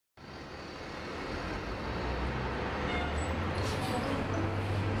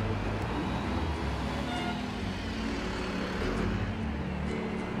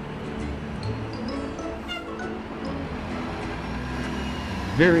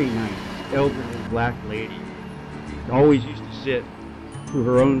very nice elderly black lady. Always used to sit through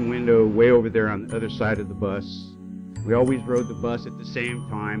her own window way over there on the other side of the bus. We always rode the bus at the same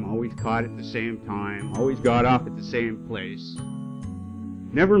time, always caught at the same time, always got off at the same place.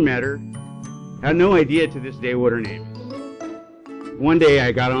 Never met her. Had no idea to this day what her name is. One day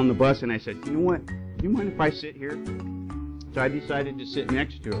I got on the bus and I said, you know what, do you mind if I sit here? So I decided to sit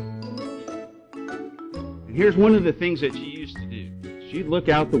next to her. And here's one of the things that she used to do. She'd look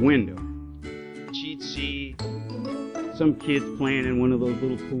out the window. She'd see some kids playing in one of those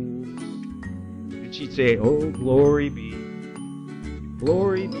little pools. And she'd say, oh, glory be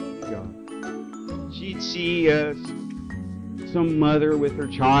to God. She'd see some mother with her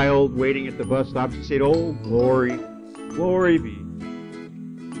child waiting at the bus stop. She said, oh, glory be.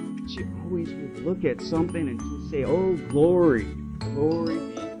 She always would look at something and she'd say, oh, glory be.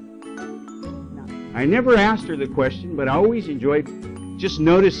 Now, I never asked her the question, but I always enjoyed just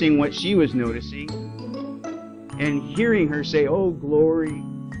noticing what she was noticing and hearing her say, oh, glory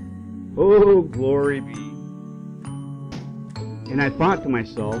be. And I thought to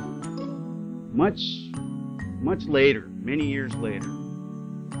myself, much later, many years later,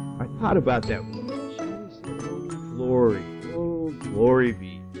 I thought about that woman. She always said, oh, glory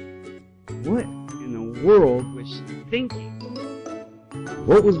be. What in the world was she thinking?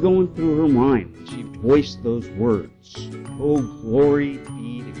 What was going through her mind when she voiced those words? Oh, glory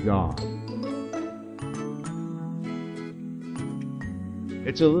be to God.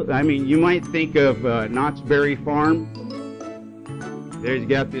 You might think of Knott's Berry Farm. There's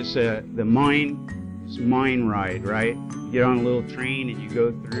got this mine ride, right? You get on a little train and you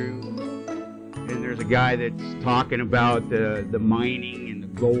go through, and there's a guy that's talking about the mining and the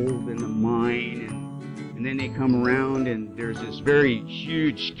gold in the mine, and then they come around and there's this very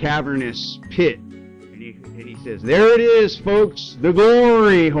huge cavernous pit, and he says, there it is, folks, the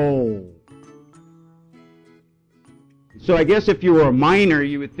glory hole. So I guess if you were a miner,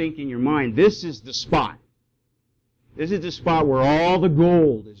 you would think in your mind, this is the spot. This is the spot where all the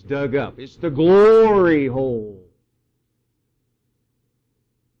gold is dug up. It's the glory hole.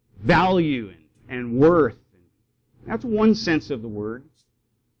 Value and worth. That's one sense of the word.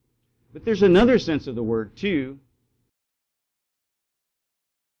 But there's another sense of the word, too.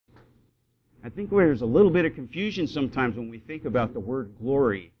 I think there's a little bit of confusion sometimes when we think about the word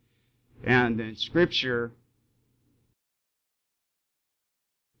glory. And in Scripture,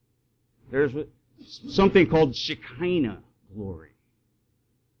 there's something called Shekinah glory.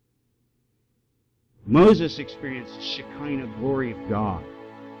 Moses experienced the Shekinah glory of God.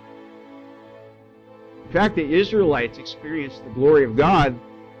 In fact, the Israelites experienced the glory of God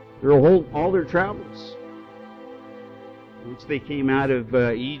through all their travels. Once they came out of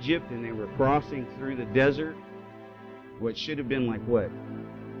Egypt and they were crossing through the desert, what should have been like,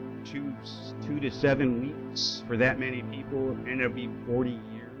 2 to 7 weeks for that many people, ended up being 40 years.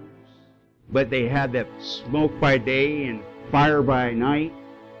 But they had that smoke by day and fire by night.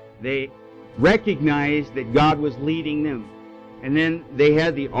 They recognized that God was leading them. And then they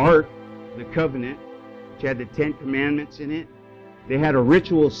had the Ark, the Covenant, which had the 10 Commandments in it. They had a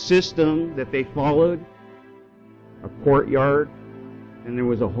ritual system that they followed, a courtyard, and there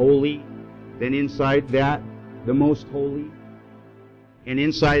was a holy. Then inside that, the Most Holy. And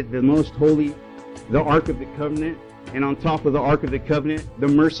inside the Most Holy, the Ark of the Covenant. And on top of the Ark of the Covenant, the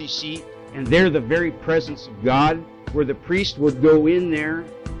mercy seat. And there, the very presence of God, where the priest would go in there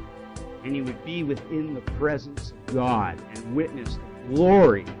and he would be within the presence of God and witness the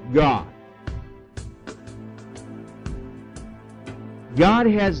glory of God. God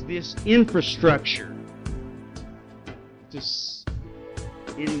has this infrastructure.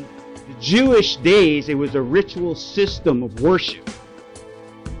 In the Jewish days, it was a ritual system of worship.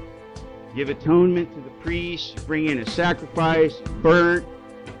 Give atonement to the priest, you bring in a sacrifice, burnt,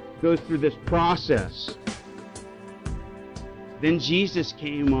 go through this process. Then Jesus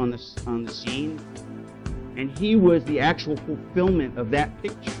came on the scene, and He was the actual fulfillment of that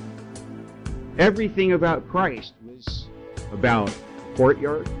picture. Everything about Christ was about the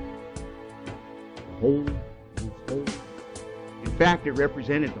courtyard, the holy, most holy. In fact, it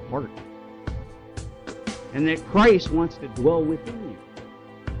represented the heart. And that Christ wants to dwell within you.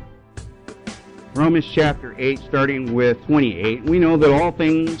 Romans chapter 8, starting with 28, we know that all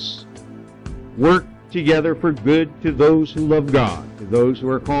things work together for good to those who love God, to those who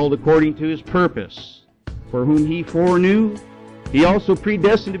are called according to His purpose, for whom He foreknew, He also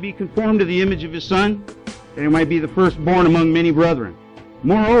predestined to be conformed to the image of His Son, that He might be the firstborn among many brethren.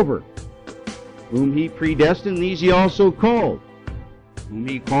 Moreover, whom He predestined, these He also called. Whom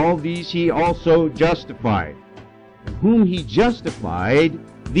He called, these He also justified. And whom he justified,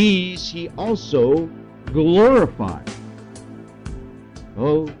 these he also glorified.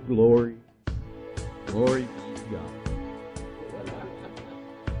 Oh, glory, glory be to God.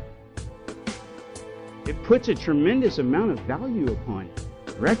 It puts a tremendous amount of value upon it.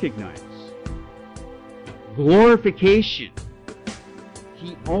 Recognize. Glorification.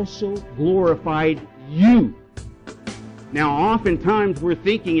 He also glorified you. Now, oftentimes we're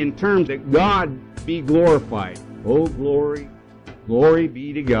thinking in terms that God be glorified. Oh, glory, glory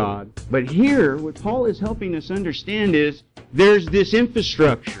be to God. But here, what Paul is helping us understand is there's this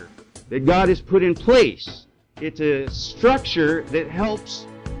infrastructure that God has put in place. It's a structure that helps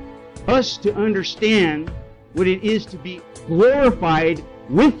us to understand what it is to be glorified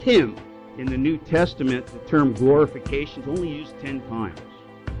with Him. In the New Testament, the term glorification is only used 10 times.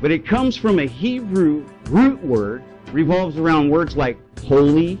 But it comes from a Hebrew root word, revolves around words like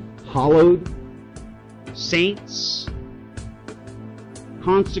holy, hallowed, saints,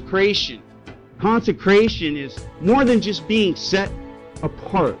 consecration. Consecration is more than just being set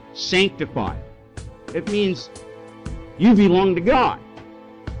apart, sanctified. It means you belong to God.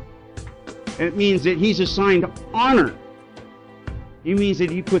 And it means that He's assigned honor. It means that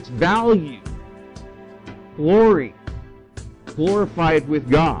He puts value, glory, glorified with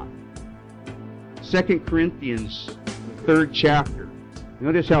God. 2 Corinthians, the 3rd chapter.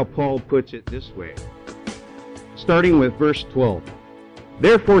 Notice how Paul puts it this way. Starting with verse 12.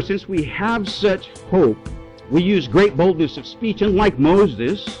 Therefore, since we have such hope, we use great boldness of speech, unlike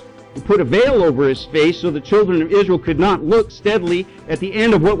Moses, who put a veil over his face so the children of Israel could not look steadily at the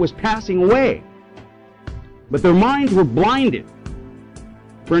end of what was passing away. But their minds were blinded.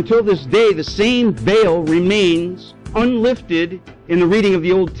 For until this day, the same veil remains unlifted in the reading of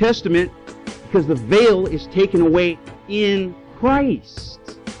the Old Testament, because the veil is taken away in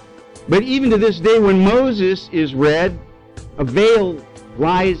Christ. But even to this day, when Moses is read, a veil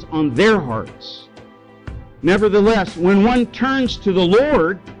lies on their hearts. Nevertheless, when one turns to the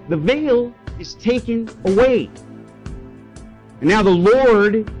Lord, the veil is taken away. And now the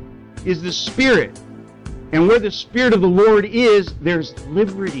Lord is the Spirit. And where the Spirit of the Lord is, there's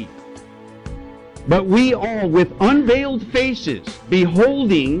liberty. But we all, with unveiled faces,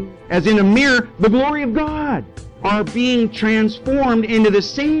 beholding, as in a mirror, the glory of God, are being transformed into the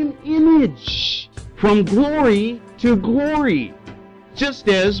same image, from glory to glory, just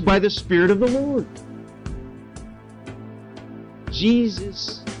as by the Spirit of the Lord.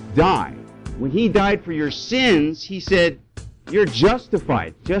 Jesus died. When He died for your sins, He said, you're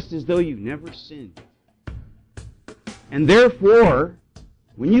justified, just as though you never sinned. And therefore,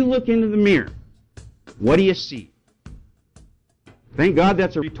 when you look into the mirror, what do you see? Thank God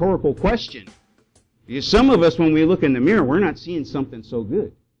that's a rhetorical question. Because some of us, when we look in the mirror, we're not seeing something so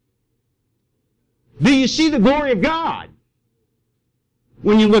good. Do you see the glory of God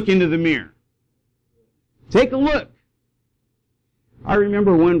when you look into the mirror? Take a look. I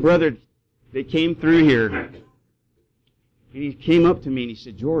remember one brother that came through here, and he came up to me and he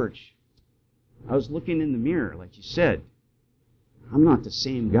said, George, I was looking in the mirror, like you said. I'm not the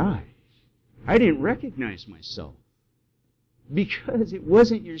same guy. I didn't recognize myself. Because it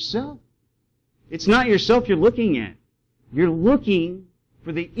wasn't yourself. It's not yourself you're looking at. You're looking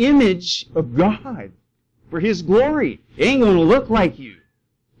for the image of God, for His glory. It ain't going to look like you.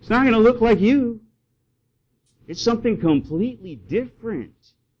 It's not going to look like you. It's something completely different.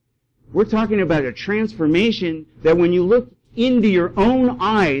 We're talking about a transformation that when you look into your own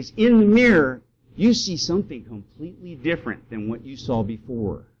eyes in the mirror, you see something completely different than what you saw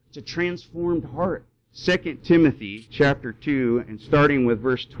before. It's a transformed heart. 2 Timothy chapter 2, and starting with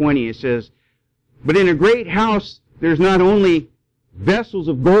verse 20, it says, but in a great house there's not only vessels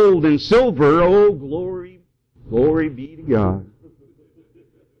of gold and silver, oh glory, glory be to God,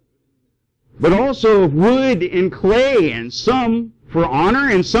 but also of wood and clay, and some for honor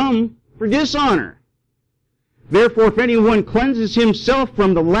and some for dishonor. Therefore, if anyone cleanses himself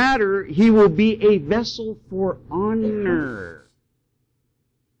from the latter, he will be a vessel for honor.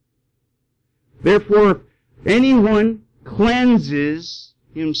 Therefore, if anyone cleanses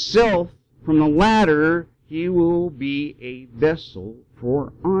himself from the latter, he will be a vessel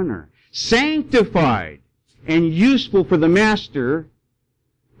for honor, sanctified and useful for the master,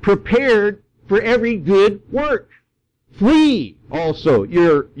 prepared for every good work. Flee also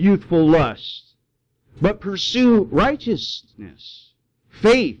your youthful lusts, but pursue righteousness,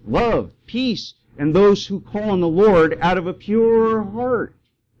 faith, love, peace, and those who call on the Lord out of a pure heart.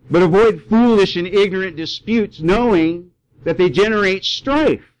 But avoid foolish and ignorant disputes, knowing that they generate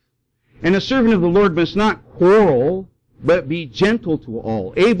strife. And a servant of the Lord must not quarrel, but be gentle to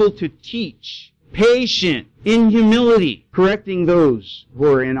all, able to teach, patient, in humility, correcting those who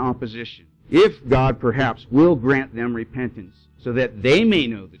are in opposition, if God perhaps will grant them repentance, so that they may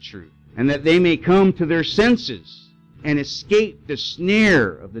know the truth, and that they may come to their senses and escape the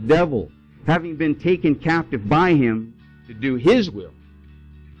snare of the devil, having been taken captive by him to do his will.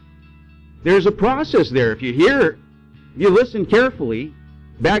 There's a process there. If you hear, you listen carefully,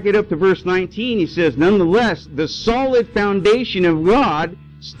 back it up to verse 19, he says, nonetheless, the solid foundation of God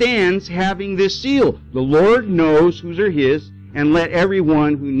stands having this seal. The Lord knows whose are his, and let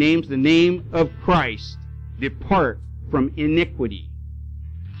everyone who names the name of Christ depart from iniquity.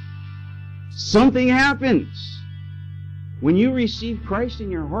 Something happens. When you receive Christ in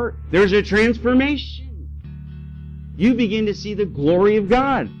your heart, there's a transformation. You begin to see the glory of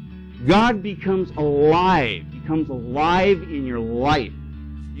God. God becomes alive in your life.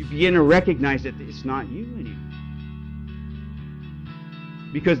 You begin to recognize that it's not you anymore.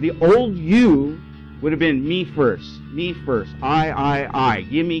 Because the old you would have been me first, I,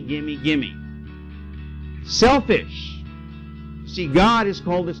 gimme. Selfish. See, God has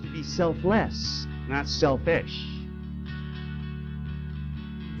called us to be selfless, not selfish.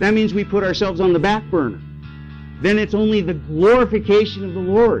 That means we put ourselves on the back burner. Then it's only the glorification of the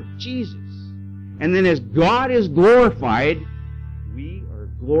Lord, Jesus. And then as God is glorified, we are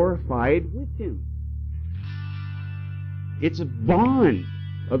glorified with Him. It's a bond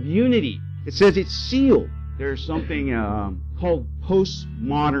of unity. It says it's sealed. There's something called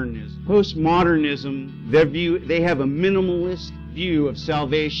postmodernism. Postmodernism, they have a minimalist view of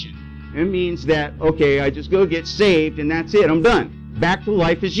salvation. It means that, okay, I just go get saved and that's it. I'm done. Back to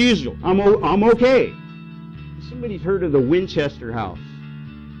life as usual. I'm okay. Somebody's heard of the Winchester House.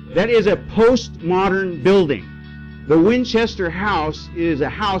 That is a postmodern building. The Winchester House is a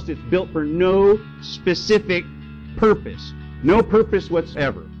house that's built for no specific purpose. No purpose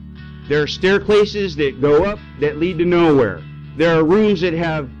whatsoever. There are staircases that go up that lead to nowhere. There are rooms that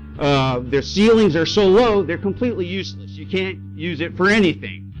have, their ceilings are so low, they're completely useless. You can't use it for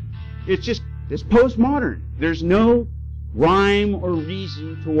anything. It's postmodern. There's no rhyme or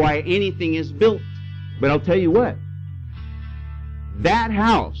reason to why anything is built. But I'll tell you what, that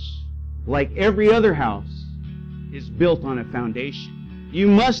house, like every other house, is built on a foundation. You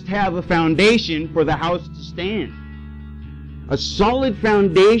must have a foundation for the house to stand. A solid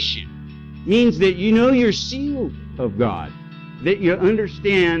foundation means that you know you're sealed of God, that you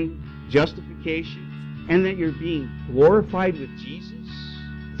understand justification, and that you're being glorified with Jesus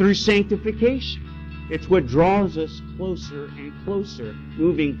through sanctification. It's what draws us closer and closer,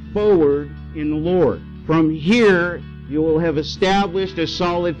 moving forward in the Lord. From here, you will have established a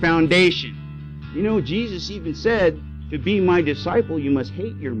solid foundation. You know, Jesus even said, to be my disciple, you must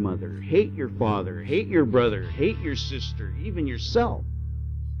hate your mother, hate your father, hate your brother, hate your sister, even yourself.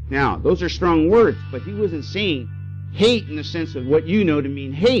 Now, those are strong words, but he wasn't saying hate in the sense of what you know to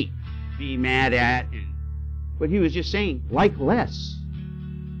mean hate, be mad at, but he was just saying like less.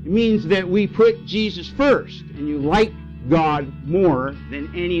 It means that we put Jesus first, and you like God more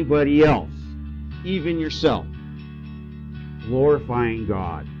than anybody else, even yourself. Glorifying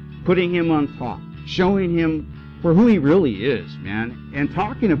God, putting Him on top, showing Him for who He really is, man, and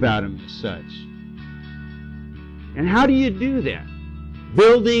talking about Him as such. And how do you do that?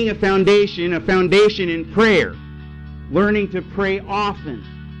 Building a foundation in prayer, learning to pray often,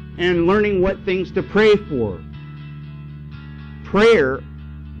 and learning what things to pray for. Prayer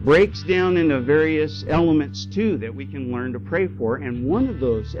breaks down into various elements too that we can learn to pray for, and one of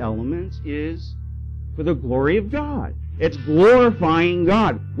those elements is for the glory of God. It's glorifying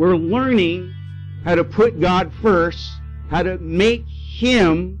God. We're learning how to put God first, how to make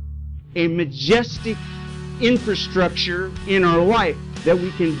Him a majestic infrastructure in our life that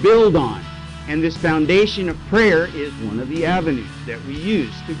we can build on. And this foundation of prayer is one of the avenues that we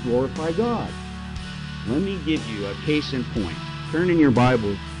use to glorify God. Let me give you a case in point. Turn in your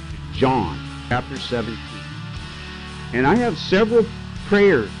Bible to John chapter 17. And I have several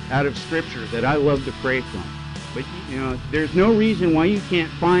prayers out of Scripture that I love to pray from. But, you know, there's no reason why you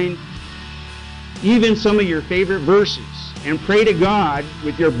can't find even some of your favorite verses and pray to God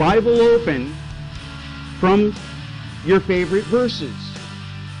with your Bible open from your favorite verses.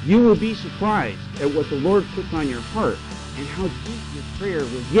 You will be surprised at what the Lord puts on your heart and how deep your prayer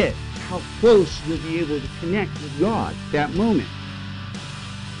will get, how close you'll be able to connect with God that moment.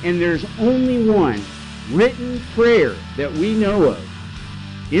 And there's only one written prayer that we know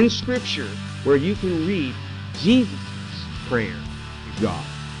of in Scripture where you can read Jesus' prayer to God.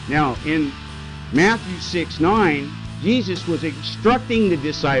 Now, in Matthew 6:9, Jesus was instructing the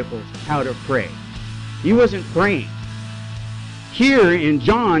disciples how to pray. He wasn't praying. Here in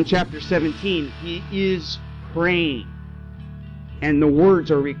John chapter 17, he is praying. And the words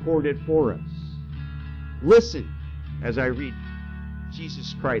are recorded for us. Listen as I read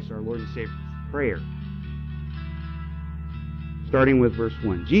Jesus Christ, our Lord and Savior's prayer. Starting with verse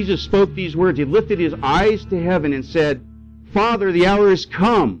 1. Jesus spoke these words. He lifted his eyes to heaven and said, Father, the hour is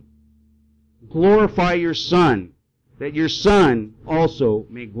come. Glorify your Son, that your Son also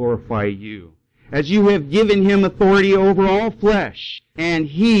may glorify you, as you have given him authority over all flesh, and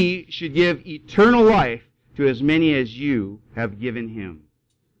he should give eternal life to as many as you have given him.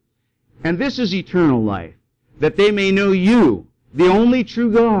 And this is eternal life, that they may know you, the only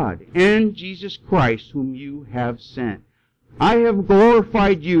true God, and Jesus Christ, whom you have sent. I have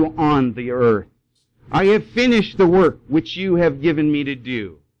glorified you on the earth. I have finished the work which you have given me to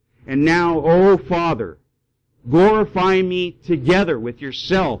do. And now, O Father, glorify me together with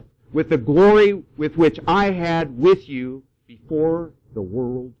yourself, with the glory with which I had with you before the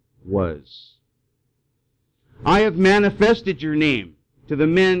world was. I have manifested your name to the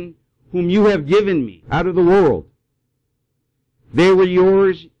men whom you have given me out of the world. They were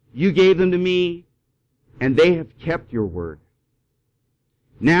yours, you gave them to me, and they have kept your word.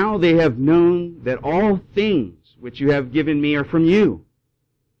 Now they have known that all things which you have given me are from you.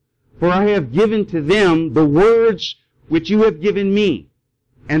 For I have given to them the words which you have given me,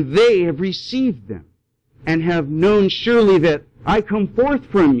 and they have received them, and have known surely that I come forth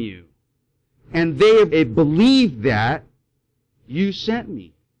from you, and they have believed that you sent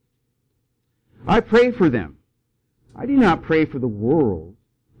me. I pray for them. I do not pray for the world,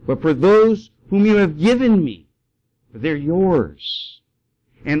 but for those whom you have given me, for they're yours.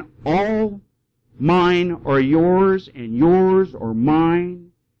 And all mine are yours, and yours are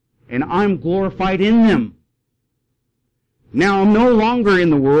mine, and I'm glorified in them. Now I'm no longer in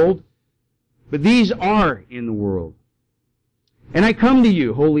the world, but these are in the world. And I come to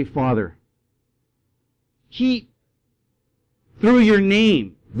you, Holy Father. Keep through your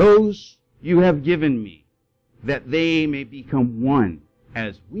name those you have given me, that they may become one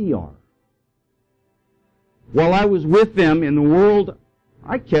as we are. While I was with them in the world,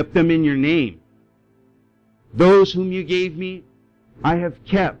 I kept them in your name. Those whom you gave me, I have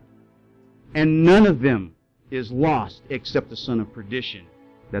kept, and none of them is lost except the son of perdition,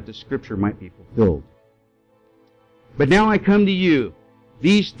 that the scripture might be fulfilled. But now I come to you.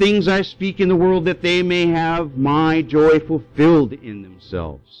 These things I speak in the world, that they may have my joy fulfilled in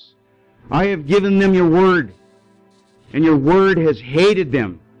themselves. I have given them your word, and your word has hated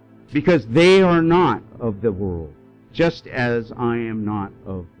them, because they are not of the world, just as I am not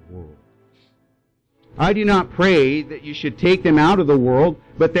of the world. I do not pray that you should take them out of the world,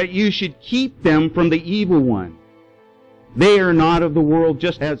 but that you should keep them from the evil one. They are not of the world,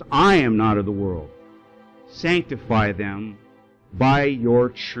 just as I am not of the world. Sanctify them by your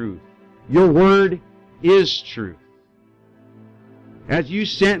truth. Your word is truth. As you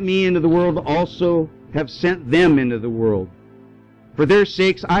sent me into the world, also have sent them into the world. For their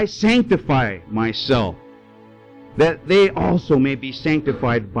sakes I sanctify myself, that they also may be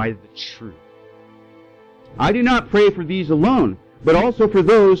sanctified by the truth. I do not pray for these alone, but also for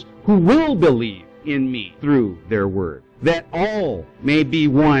those who will believe in me through their word, that all may be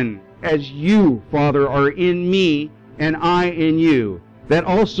one, as you, Father, are in me and I in you, that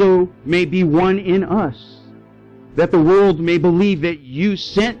also may be one in us, that the world may believe that you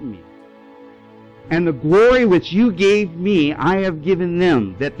sent me. And the glory which you gave me I have given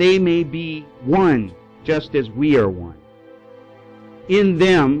them, that they may be one, just as we are one. In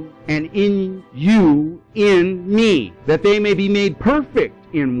them and in you, in me, that they may be made perfect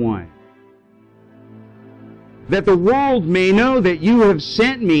in one. That the world may know that you have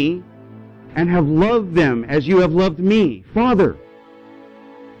sent me and have loved them as you have loved me. Father,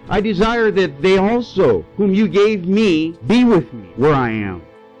 I desire that they also, whom you gave me, be with me where I am,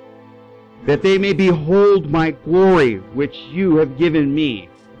 that they may behold my glory which you have given me,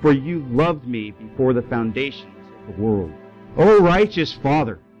 for you loved me before the foundations of the world. O righteous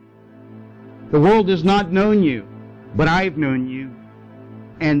Father, the world has not known you, but I've known you,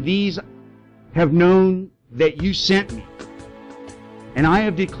 and these have known that you sent me. And I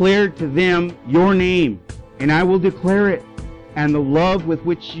have declared to them your name, and I will declare it, and the love with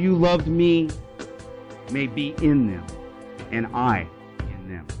which you loved me may be in them, and I in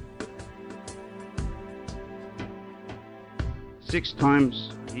them. 6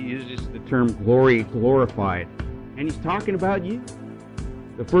 times he uses the term glory, glorified, and he's talking about you.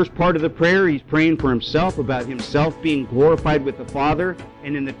 The first part of the prayer, he's praying for himself, about himself being glorified with the Father.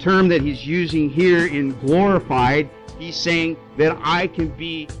 And in the term that he's using here in glorified, he's saying that I can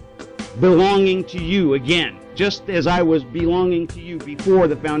be belonging to you again, just as I was belonging to you before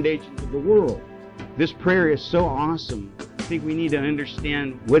the foundations of the world. This prayer is so awesome. I think we need to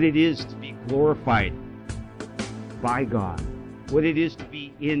understand what it is to be glorified by God, what it is to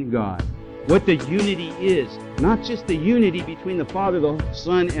be in God, what the unity is. Not just the unity between the Father, the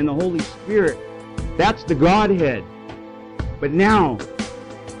Son, and the Holy Spirit. That's the Godhead. But now,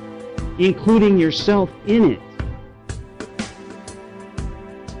 including yourself in it.